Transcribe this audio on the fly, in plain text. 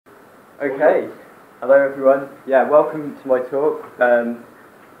Okay, hello everyone. Yeah, welcome to my talk.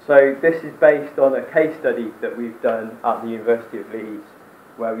 So this is based on a case study that we've done at the University of Leeds,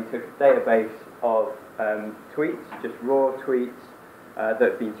 where we took a database of tweets, just raw tweets that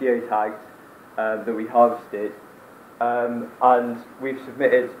have been geotagged, that we harvested, and we've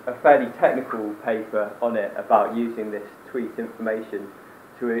submitted a fairly technical paper on it about using this tweet information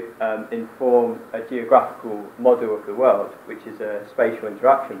to inform a geographical model of the world, which is a spatial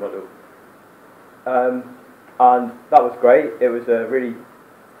interaction model. And that was great. It was a really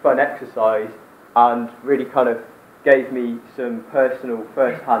fun exercise and really kind of gave me some personal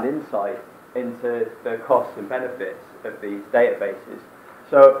first-hand insight into the costs and benefits of these databases.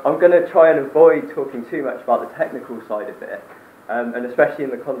 So I'm going to try and avoid talking too much about the technical side of it, and especially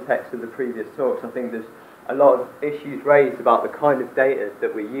in the context of the previous talks, I think there's a lot of issues raised about the kind of data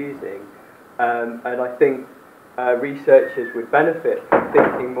that we're using, and I think researchers would benefit from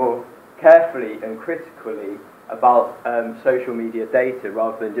thinking more carefully and critically about social media data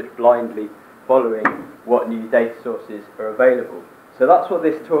rather than just blindly following what new data sources are available. So that's what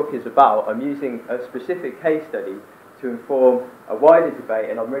this talk is about. I'm using a specific case study to inform a wider debate,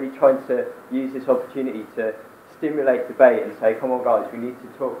 and I'm really trying to use this opportunity to stimulate debate and say, come on guys, we need to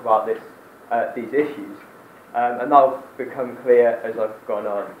talk about these issues. And that'll become clear as I've gone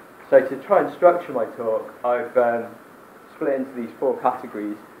on. So to try and structure my talk, I've split into these four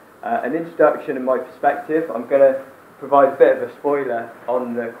categories. An introduction and my perspective. I'm going to provide a bit of a spoiler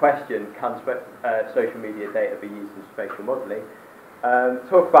on the question, can social media data be used in spatial modelling?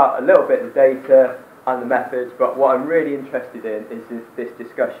 Talk about a little bit of the data and the methods, but what I'm really interested in is this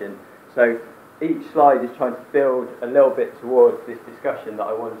discussion. So each slide is trying to build a little bit towards this discussion that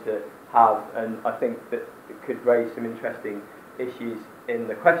I want to have, and I think that it could raise some interesting issues in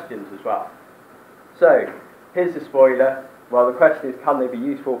the questions as well. So here's the spoiler. Well, the question is, can they be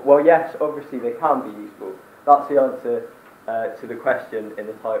useful? Well, yes, obviously they can be useful. That's the answer to the question in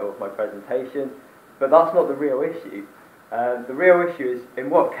the title of my presentation. But that's not the real issue. The real issue is, in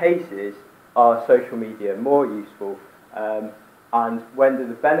what cases are social media more useful, and when do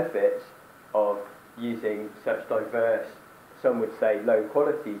the benefits of using such diverse, some would say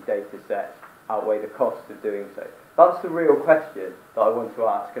low-quality data sets outweigh the costs of doing so? That's the real question that I want to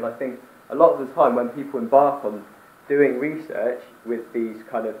ask. And I think a lot of the time when people embark on doing research with these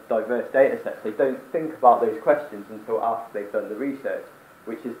kind of diverse data sets, they don't think about those questions until after they've done the research,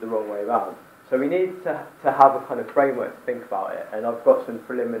 which is the wrong way around. So we need to have a kind of framework to think about it, and I've got some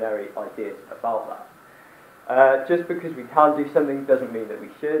preliminary ideas about that. Just because we can do something doesn't mean that we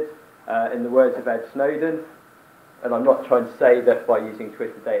should. In the words of Ed Snowden, and I'm not trying to say that by using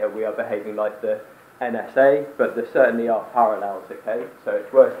Twitter data we are behaving like the NSA, but there certainly are parallels, okay? So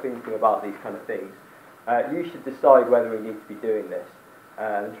it's worth thinking about these kind of things. You should decide whether we need to be doing this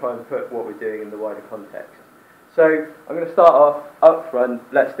and try and put what we're doing in the wider context. So I'm going to start off up front.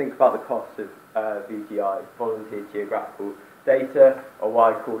 Let's think about the costs of VGI, Volunteer Geographical Data, or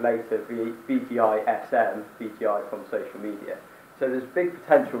what I call later VGI-SM, VGI from social media. So there's big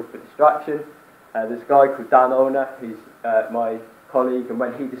potential for distraction. There's a guy called Dan Olner, who's my colleague, and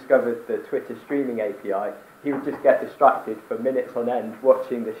when he discovered the Twitter streaming API, he would just get distracted for minutes on end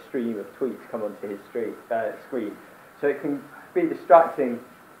watching this stream of tweets come onto his screen. So it can be distracting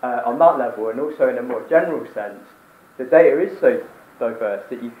on that level, and also in a more general sense, the data is so diverse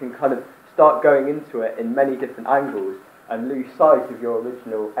that you can kind of start going into it in many different angles and lose sight of your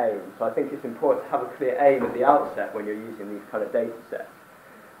original aim. So I think it's important to have a clear aim at the outset when you're using these kind of data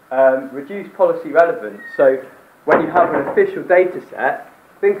sets. Reduce policy relevance. So when you have an official data set,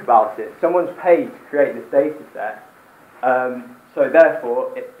 think about it. Someone's paid to create this data set, so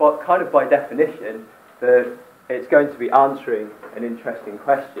therefore, kind of by definition, it's going to be answering an interesting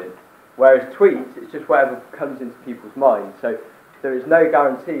question. Whereas tweets, it's just whatever comes into people's minds. So there is no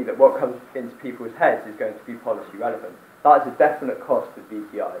guarantee that what comes into people's heads is going to be policy relevant. That is a definite cost of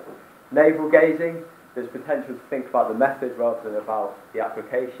VGI. Navel gazing, there's potential to think about the method rather than about the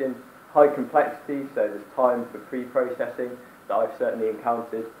application. High complexity, so there's time for pre-processing that I've certainly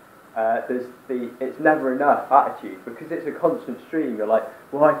encountered. There's it's never enough attitude, because it's a constant stream. You're like,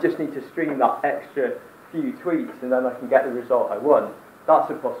 well, I just need to stream that extra few tweets and then I can get the result I want. That's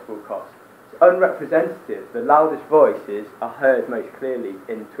a possible cost. It's unrepresentative. The loudest voices are heard most clearly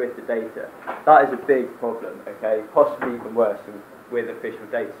in Twitter data. That is a big problem, okay? Possibly even worse with official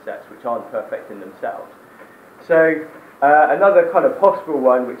data sets, which aren't perfect in themselves. So another kind of possible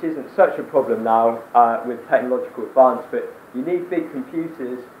one, which isn't such a problem now with technological advance, but you need big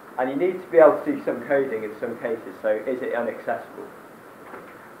computers and you need to be able to do some coding in some cases, so is it inaccessible?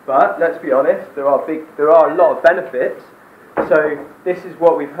 But let's be honest, there are a lot of benefits So this is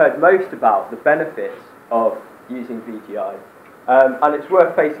what we've heard most about, the benefits of using VGI. And it's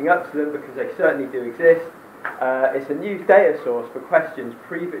worth facing up to them because they certainly do exist. It's a news data source for questions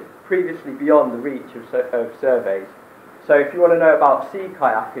previously beyond the reach of surveys. So if you want to know about sea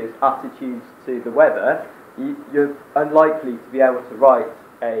kayakers' attitudes to the weather, you're unlikely to be able to write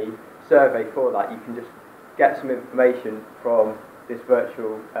a survey for that. You can just get some information from this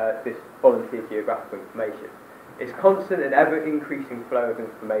this volunteer geographical information. It's constant and ever-increasing flow of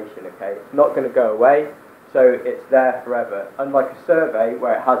information, okay? It's not going to go away, so it's there forever. Unlike a survey,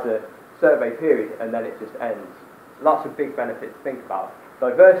 where it has a survey period and then it just ends. So that's a big benefit to think about.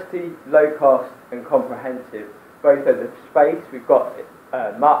 Diversity, low cost and comprehensive, both over space. We've got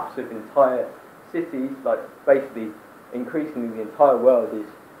maps of entire cities, like basically increasingly the entire world is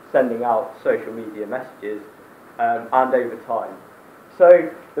sending out social media messages, and over time.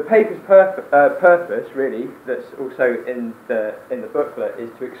 So the paper's purpose, really, that's also in the booklet, is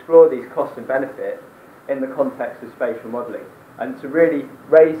to explore these costs and benefits in the context of spatial modelling, and to really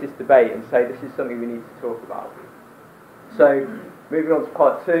raise this debate and say this is something we need to talk about. So moving on to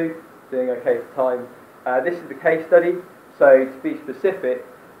part 2, doing okay for time. This is the case study. So to be specific,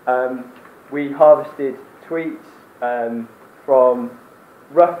 we harvested tweets from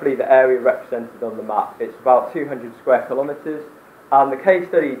roughly the area represented on the map. It's about 200 square kilometres. And the case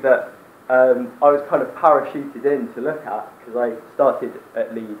study that I was kind of parachuted in to look at, because I started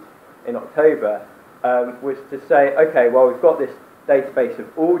at Leeds in October, was to say, okay, well, we've got this database of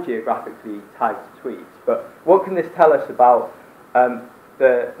all geographically tagged tweets, but what can this tell us about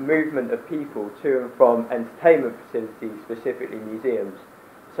the movement of people to and from entertainment facilities, specifically museums?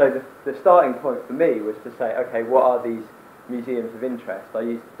 So the starting point for me was to say, okay, what are these museums of interest? I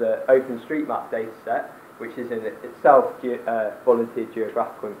used the OpenStreetMap dataset, which is in itself volunteer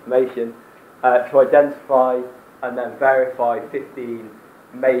geographical information, to identify and then verify 15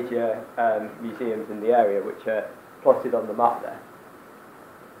 major museums in the area, which are plotted on the map there.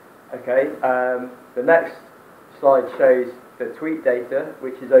 Okay, the next slide shows the tweet data,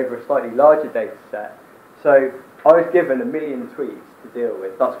 which is over a slightly larger data set. So I was given 1 million tweets to deal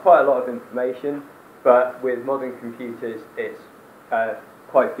with. That's quite a lot of information, but with modern computers, it's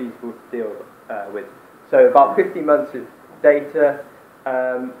quite feasible to deal with. So about 50 months of data,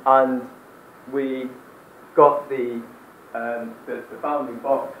 and we got the bounding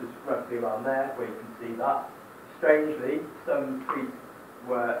box was roughly around there, where you can see that. Strangely, some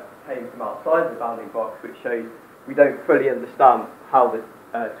tweets came from outside the bounding box, which shows we don't fully understand how the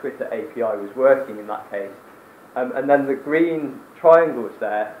Twitter API was working in that case. And then the green triangles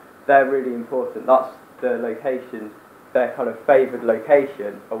there, they're really important. That's the location, their kind of favoured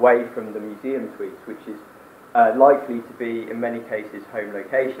location away from the museum tweets, which is likely to be, in many cases, home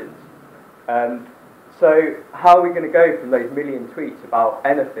locations. So how are we going to go from those 1 million tweets about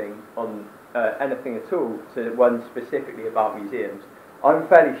anything at all to one specifically about museums? I'm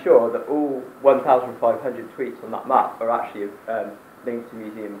fairly sure that all 1,500 tweets on that map are actually linked to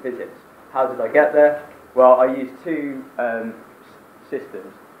museum visits. How did I get there? Well, I used 2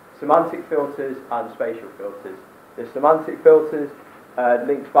 systems, semantic filters and spatial filters. The semantic filters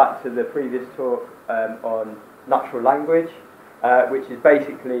links back to the previous talk on natural language, which is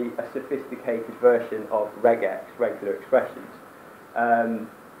basically a sophisticated version of regex, regular expressions.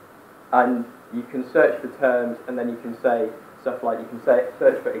 And you can search for terms, and then you can say stuff like, you can say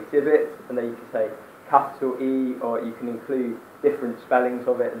search for exhibits, and then you can say capital E, or you can include different spellings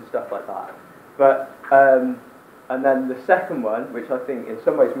of it and stuff like that. But and then the second one, which I think in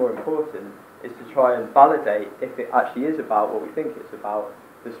some ways more important, is to try and validate if it actually is about what we think it's about,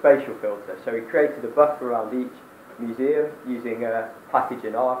 the spatial filter. So we created a buffer around each museum using a package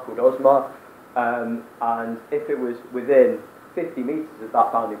in R called Osmar, and if it was within 50 metres of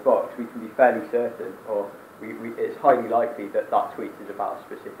that bounding box, we can be fairly certain, or it's highly likely that that tweet is about a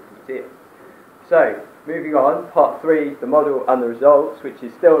specific museum. So, moving on, part 3, the model and the results, which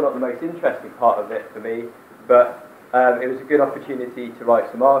is still not the most interesting part of it for me, but it was a good opportunity to write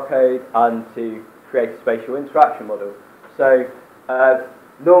some R code and to create a spatial interaction model. So,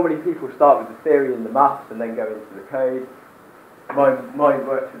 normally people start with the theory and the maths and then go into the code. Mine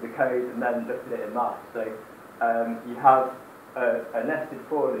works with the code and then looks at it in maths. So, you have a nested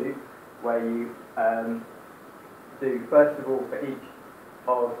for loop where you do, first of all, for each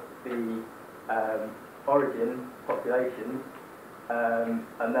of the origin populations,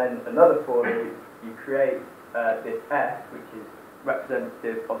 and then another for loop, you create this F, which is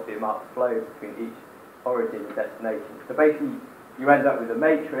representative of the amount of flow between each origin and destination. So basically, you end up with a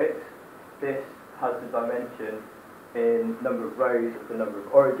matrix. This has the dimension in number of rows of the number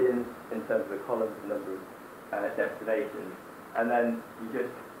of origins, in terms of the columns, the number of destinations. and then you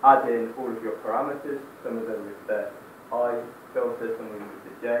just add in all of your parameters, some of them with the I filter, some of them with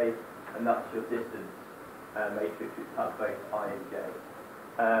the J, and that's your distance matrix, which has both I and J,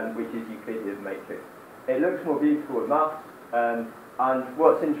 which is Euclidean matrix. It looks more beautiful with maths, and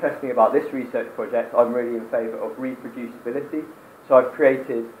what's interesting about this research project, I'm really in favour of reproducibility. So I've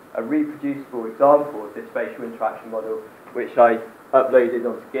created a reproducible example of this spatial interaction model, which I uploaded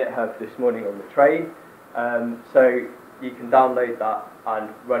onto GitHub this morning on the train. So you can download that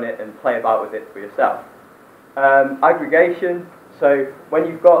and run it and play about with it for yourself. Aggregation, so when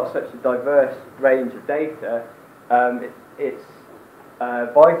you've got such a diverse range of data, it's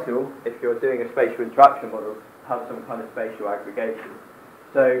vital, if you're doing a spatial interaction model, to have some kind of spatial aggregation.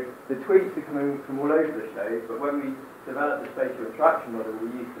 So the tweets are coming from all over the show, but when we develop the spatial interaction model, we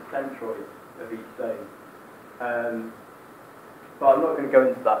use the centroid of each zone. But I'm not going to go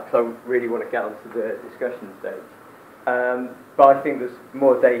into that because I really want to get onto the discussion stage. But I think there's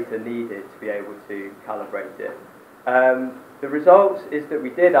more data needed to be able to calibrate it. The results is that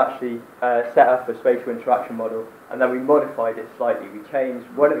we did actually set up a spatial interaction model, and then we modified it slightly. We changed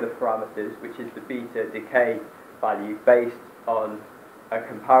one of the parameters, which is the beta decay value, based on a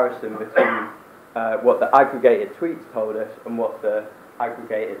comparison between what the aggregated tweets told us and what the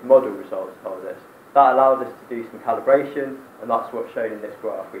aggregated model results told us. That allowed us to do some calibration, and that's what's shown in this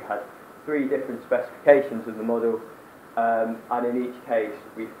graph. We had 3 different specifications of the model, and in each case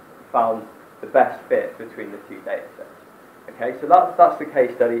we found the best fit between the 2 data sets. Okay, so that's the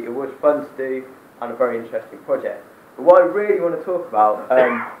case study. It was fun to do and a very interesting project. But what I really want to talk about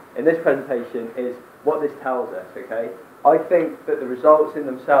in this presentation is what this tells us. Okay, I think that the results in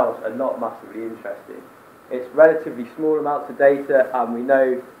themselves are not massively interesting. It's relatively small amounts of data, and we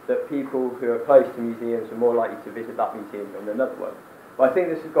know that people who are close to museums are more likely to visit that museum than another one. But I think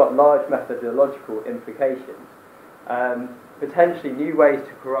this has got large methodological implications. Potentially new ways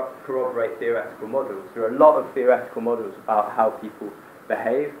to corroborate theoretical models. There are a lot of theoretical models about how people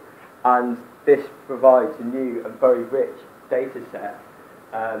behave, and this provides a new and very rich data set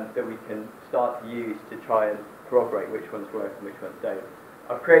that we can start to use to try and corroborate which ones work and which ones don't.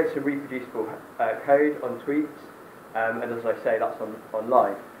 I've created some reproducible code on tweets, and as I say, that's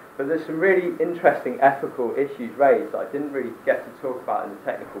online. But there's some really interesting ethical issues raised that I didn't really get to talk about in the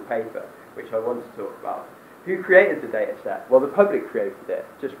technical paper, which I want to talk about. Who created the data set? Well, the public created it,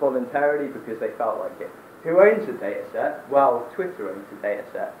 just voluntarily because they felt like it. Who owns the data set? Well, Twitter owns the data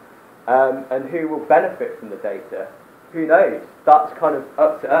set. And who will benefit from the data? Who knows? That's kind of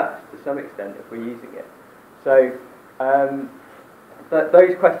up to us, to some extent, if we're using it. So,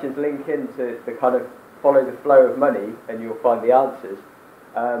 those questions link into the kind of follow the flow of money, and you'll find the answers.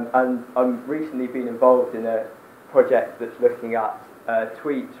 And I've recently been involved in a project that's looking at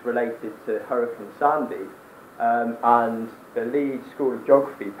tweets related to Hurricane Sandy. And the Leeds School of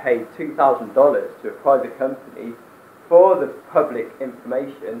Geography paid $2,000 to a private company for the public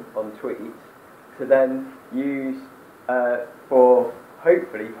information on tweets to then use for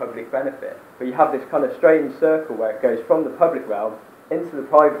hopefully public benefit. But you have this kind of strange circle where it goes from the public realm into the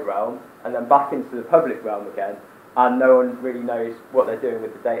private realm and then back into the public realm again, and no one really knows what they're doing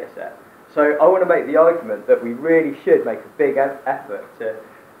with the data set. So I want to make the argument that we really should make a big effort to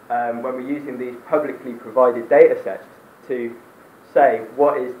when we're using these publicly provided data sets to say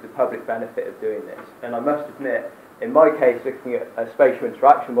what is the public benefit of doing this. And I must admit, in my case, looking at a spatial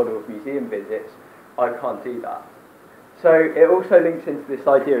interaction model of museum visits, I can't do that. So it also links into this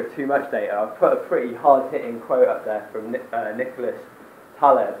idea of too much data. I've put a pretty hard-hitting quote up there from Nicholas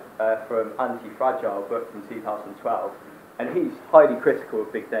Taleb from Anti-Fragile, book from 2012, and he's highly critical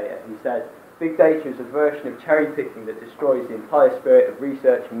of big data. He said, big data is a version of cherry-picking that destroys the entire spirit of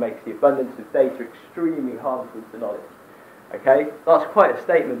research and makes the abundance of data extremely harmful to knowledge. Okay, that's quite a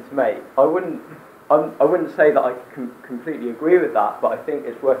statement to make. I wouldn't say that I completely agree with that, but I think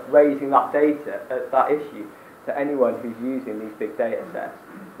it's worth raising that that issue to anyone who's using these big data sets.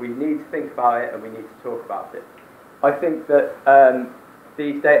 We need to think about it and we need to talk about it. I think that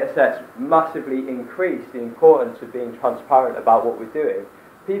these data sets massively increase the importance of being transparent about what we're doing.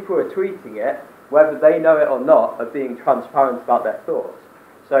 People who are tweeting it, whether they know it or not, are being transparent about their thoughts.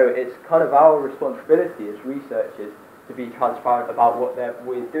 So it's kind of our responsibility as researchers to be transparent about what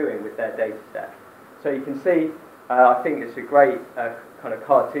we're doing with their data set. So you can see, I think it's a great kind of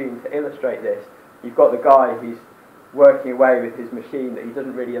cartoon to illustrate this. You've got the guy who's working away with his machine that he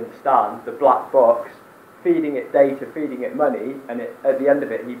doesn't really understand, the black box, feeding it data, feeding it money, and at the end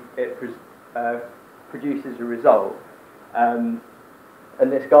of it, it produces a result.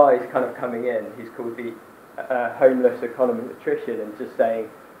 And this guy is kind of coming in, he's called the homeless econometrician, and just saying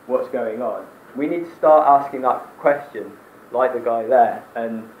what's going on. We need to start asking that question, like the guy there,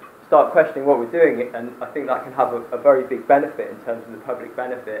 and start questioning what we're doing, and I think that can have a very big benefit in terms of the public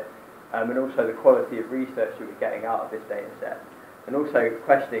benefit, and also the quality of research that we're getting out of this data set, and also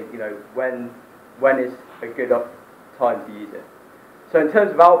questioning, you know, when is a good time to use it. So in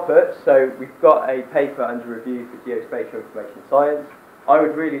terms of outputs, so we've got a paper under review for geospatial information science. I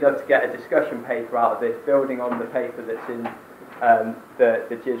would really love to get a discussion paper out of this, building on the paper that's in the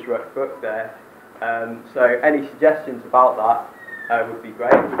GISRUC book there. So any suggestions about that would be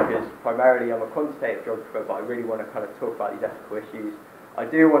great, because primarily I'm a quantitative geographer, but I really want to kind of talk about these ethical issues. I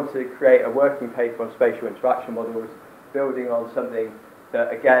do want to create a working paper on spatial interaction models, building on something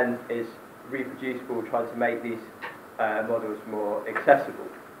that again is reproducible, trying to make these models more accessible.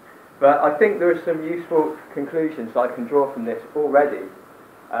 But I think there are some useful conclusions I can draw from this already,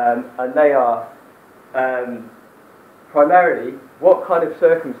 and they are primarily what kind of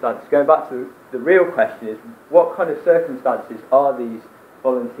circumstances, going back to the real question is, what kind of circumstances are these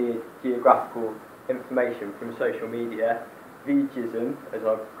volunteered geographical information from social media, VGISM, as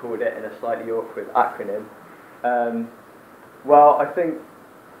I've called it in a slightly awkward acronym? Well, I think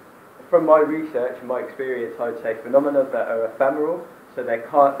from my research and my experience, I would say phenomena that are ephemeral, so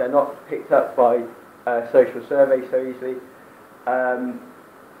they're not picked up by social surveys so easily.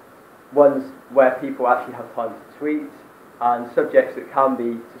 Ones where people actually have time to tweet, and subjects that can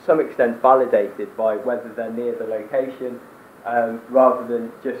be to some extent validated by whether they're near the location, rather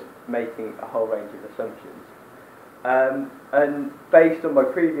than just making a whole range of assumptions. And based on my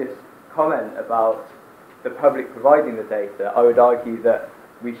previous comment about the public providing the data, I would argue that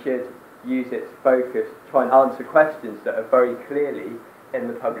we should use its focus to try and answer questions that are very clearly in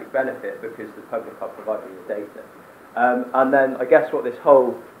the public benefit, because the public are providing the data. And then I guess what this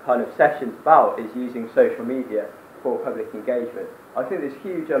whole kind of session's about is using social media for public engagement. I think there's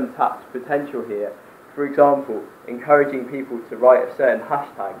huge untapped potential here. For example, encouraging people to write a certain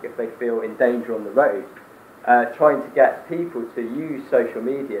hashtag if they feel in danger on the road, trying to get people to use social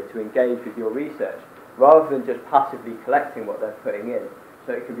media to engage with your research, rather than just passively collecting what they're putting in.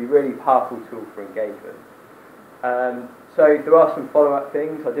 So it can be a really powerful tool for engagement. So there are some follow-up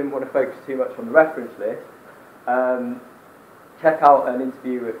things. I didn't want to focus too much on the reference list. Check out an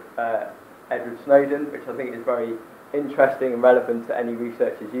interview with Edward Snowden, which I think is very interesting and relevant to any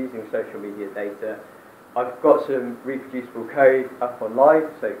researchers using social media data. I've got some reproducible code up online,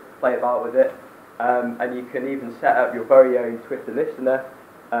 so play about with it. And you can even set up your very own Twitter listener.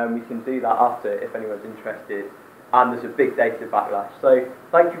 We can do that after if anyone's interested. And there's a big data backlash. So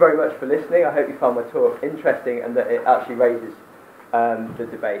thank you very much for listening. I hope you found my talk interesting and that it actually raises the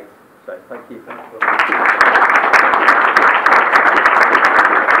debate. So thank you.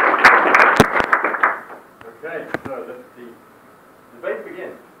 Okay, so